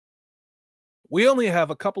We only have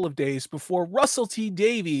a couple of days before Russell T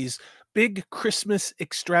Davies' big Christmas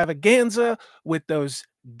extravaganza with those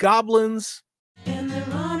goblins. And they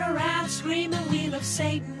run around screaming, "We love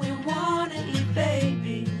Satan, we want to eat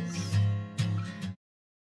babies."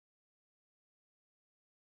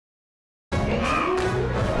 We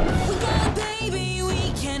got a baby,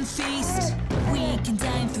 we can feast. We can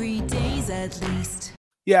die in 3 days at least.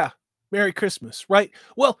 Yeah, Merry Christmas, right?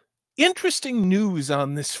 Well, interesting news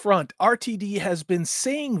on this front. RTD has been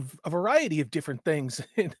saying a variety of different things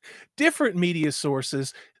in different media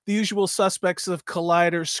sources, the usual suspects of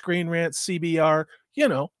Collider, Screen Rant, CBR, you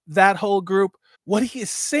know, that whole group. What he is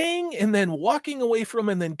saying and then walking away from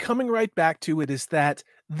and then coming right back to it is that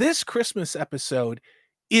this Christmas episode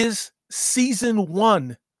is season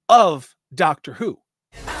 1 of Doctor Who.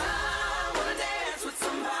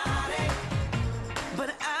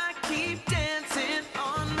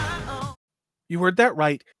 You heard that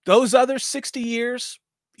right. Those other 60 years,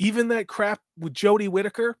 even that crap with Jodie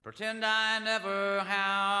Whittaker. Pretend I never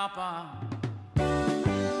happened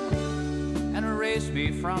and erase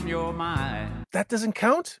me from your mind. That doesn't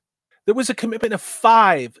count. There was a commitment of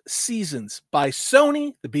 5 seasons by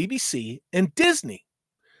Sony, the BBC, and Disney.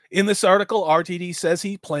 In this article, RTD says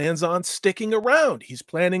he plans on sticking around. He's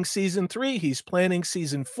planning season 3. He's planning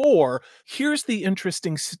season 4. Here's the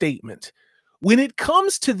interesting statement. When it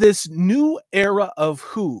comes to this new era of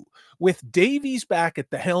Who, with Davies back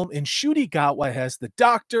at the helm and Ncuti Gatwa as the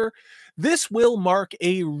Doctor, this will mark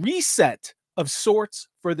a reset of sorts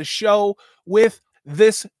for the show, with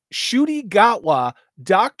this Ncuti Gatwa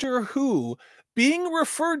Doctor Who being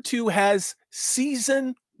referred to as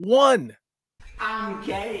season 1. I'm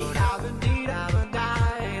gay.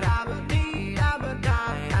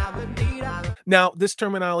 Now, this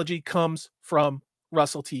terminology comes from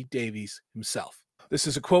Russell T Davies himself. This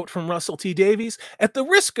is a quote from Russell T Davies. "At the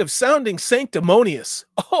risk of sounding sanctimonious."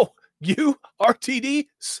 Oh, you, RTD,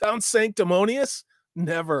 sound sanctimonious?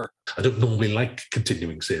 Never. I don't normally like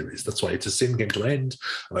continuing series. That's why It's a Sin came to an end,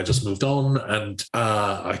 and I just moved on. And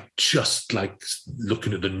I just like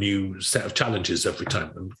looking at a new set of challenges every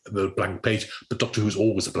time, and the blank page. But Doctor Who's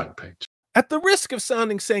always a blank page. At the risk of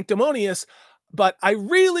sounding sanctimonious, but I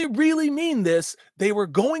really, really mean this, they were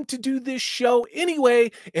going to do this show anyway,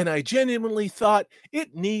 and I genuinely thought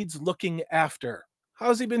it needs looking after.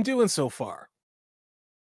 How's he been doing so far?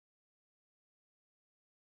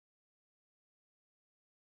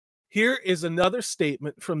 Here is another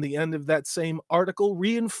statement from the end of that same article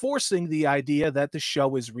reinforcing the idea that the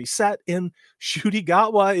show is reset, and Ncuti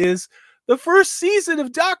Gatwa is the first season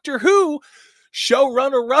of Doctor Who.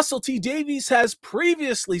 Showrunner Russell T Davies has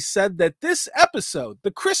previously said that this episode, the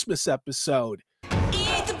Christmas episode,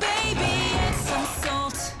 Eat the baby and some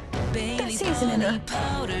salt. Bailey's honey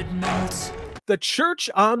powdered malt. The Church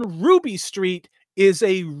on Ruby Street, is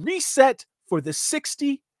a reset for the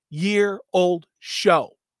 60-year-old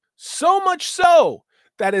show. So much so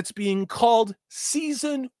that it's being called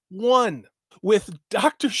season 1, with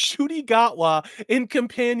Dr. Ncuti Gatwa and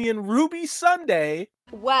companion Ruby Sunday,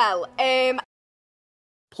 Well,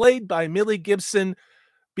 played by Millie Gibson,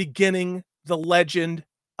 beginning the legend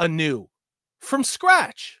anew, from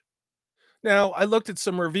scratch. Now, I looked at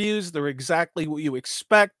some reviews. They're exactly what you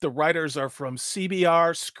expect. The writers are from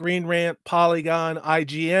CBR, Screen Rant, Polygon,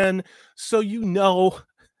 IGN, so you know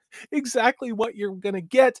exactly what you're going to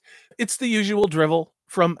get. It's the usual drivel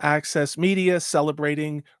from Access Media,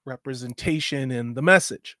 celebrating representation in the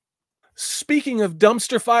message. Speaking of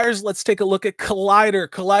dumpster fires, let's take a look at Collider.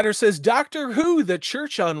 Collider says, Doctor Who, The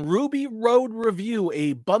Church on Ruby Road Review,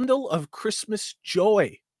 a bundle of Christmas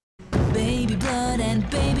joy. Baby blood and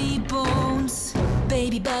baby bones.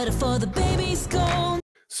 Baby butter for the baby scone.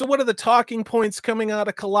 So what are the talking points coming out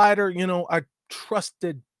of Collider? You know, a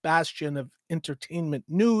trusted bastion of entertainment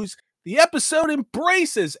news. The episode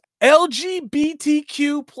embraces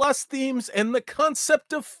LGBTQ plus themes and the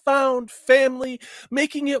concept of found family,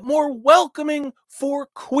 making it more welcoming for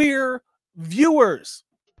queer viewers.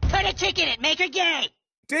 Put a chick in it, make her gay.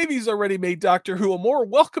 Davies already made Doctor Who a more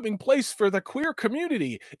welcoming place for the queer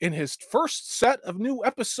community in his first set of new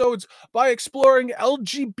episodes by exploring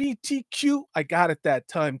LGBTQ, I got it that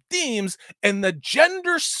time, themes and the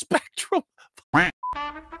gender spectrum.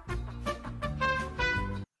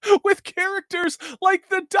 With characters like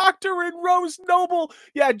the Doctor and Rose Noble.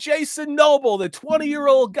 Yeah, Jason Noble, the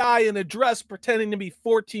 20-year-old guy in a dress pretending to be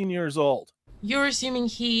 14 years old. You're assuming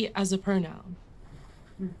he as a pronoun.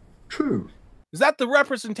 True. Is that the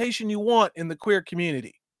representation you want in the queer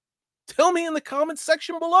community? Tell me in the comments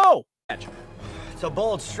section below. It's a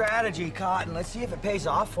bold strategy, Cotton. Let's see if it pays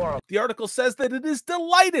off for him. The article says that it is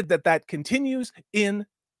delighted that that continues in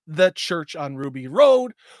the church on Ruby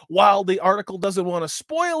Road. While the article doesn't want to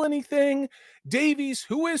spoil anything, Davies,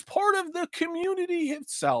 who is part of the community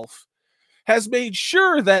itself, has made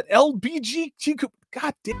sure that LGBTQ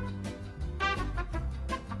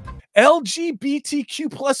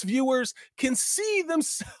plus viewers can see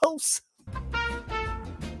themselves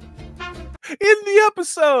in the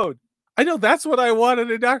episode. I know that's what I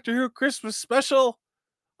wanted a Doctor Who Christmas special.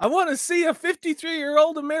 I want to see a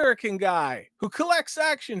 53-year-old American guy who collects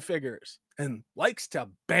action figures and likes to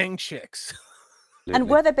bang chicks. And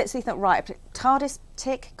were there bits you think, right, TARDIS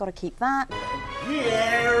tick, got to keep that.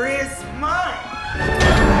 Here is mine.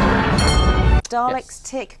 Daleks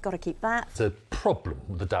tick, got to keep that. It's a problem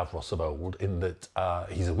with the Davros of old in that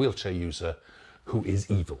he's a wheelchair user who is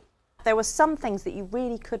evil. There were some things that you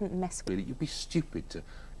really couldn't mess with. Really, you'd be stupid to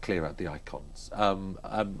clear out the icons,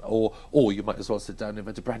 or you might as well sit down and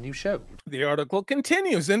invent a brand new show. The article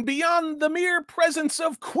continues, and beyond the mere presence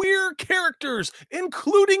of queer characters,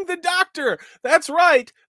 including the Doctor. That's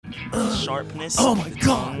right. Sharpness. Oh my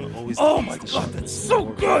god. Oh my god, that's so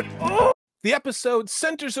good. Oh. The episode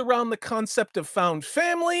centers around the concept of found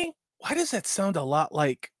family. Why does that sound a lot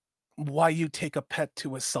like why you take a pet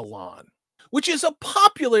to a salon? Which is a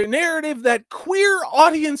popular narrative that queer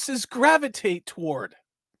audiences gravitate toward.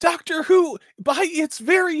 Doctor Who, by its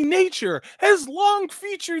very nature, has long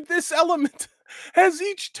featured this element, as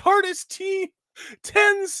each TARDIS team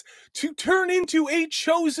tends to turn into a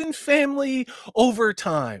chosen family over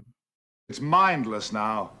time. It's mindless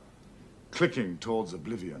now, clicking towards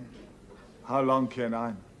oblivion. How long,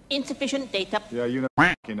 K9? Insufficient data. Yeah, you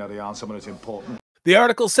know the answer when it's important. The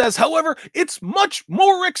article says, however, it's much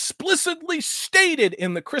more explicitly stated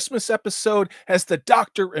in the Christmas episode as the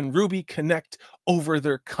Doctor and Ruby connect over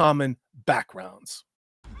their common backgrounds.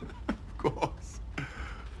 Of course. Of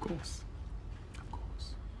course. Of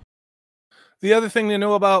course. The other thing to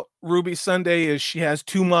know about Ruby Sunday is she has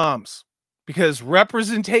two moms. Because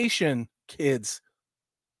representation, kids,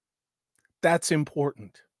 that's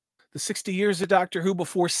important. The 60 years of Doctor Who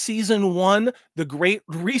before season 1, the great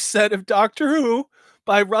reset of Doctor Who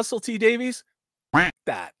by Russell T Davies.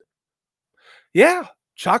 That. Yeah,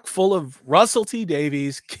 chock full of Russell T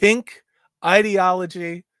Davies, kink,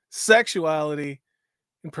 ideology, sexuality,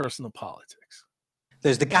 and personal politics.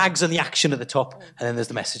 There's the gags and the action at the top, and then there's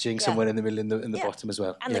the messaging somewhere in the middle, in the bottom as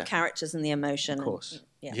well. And the characters and the emotion. Of course.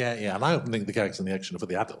 Yeah, and I often think the gags and the action are for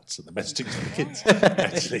the adults and the messaging is for the kids.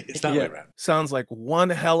 Actually, it's that way around. Sounds like one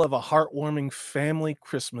hell of a heartwarming family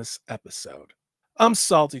Christmas episode. I'm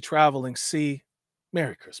Salty Traveling C.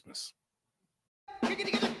 Merry Christmas.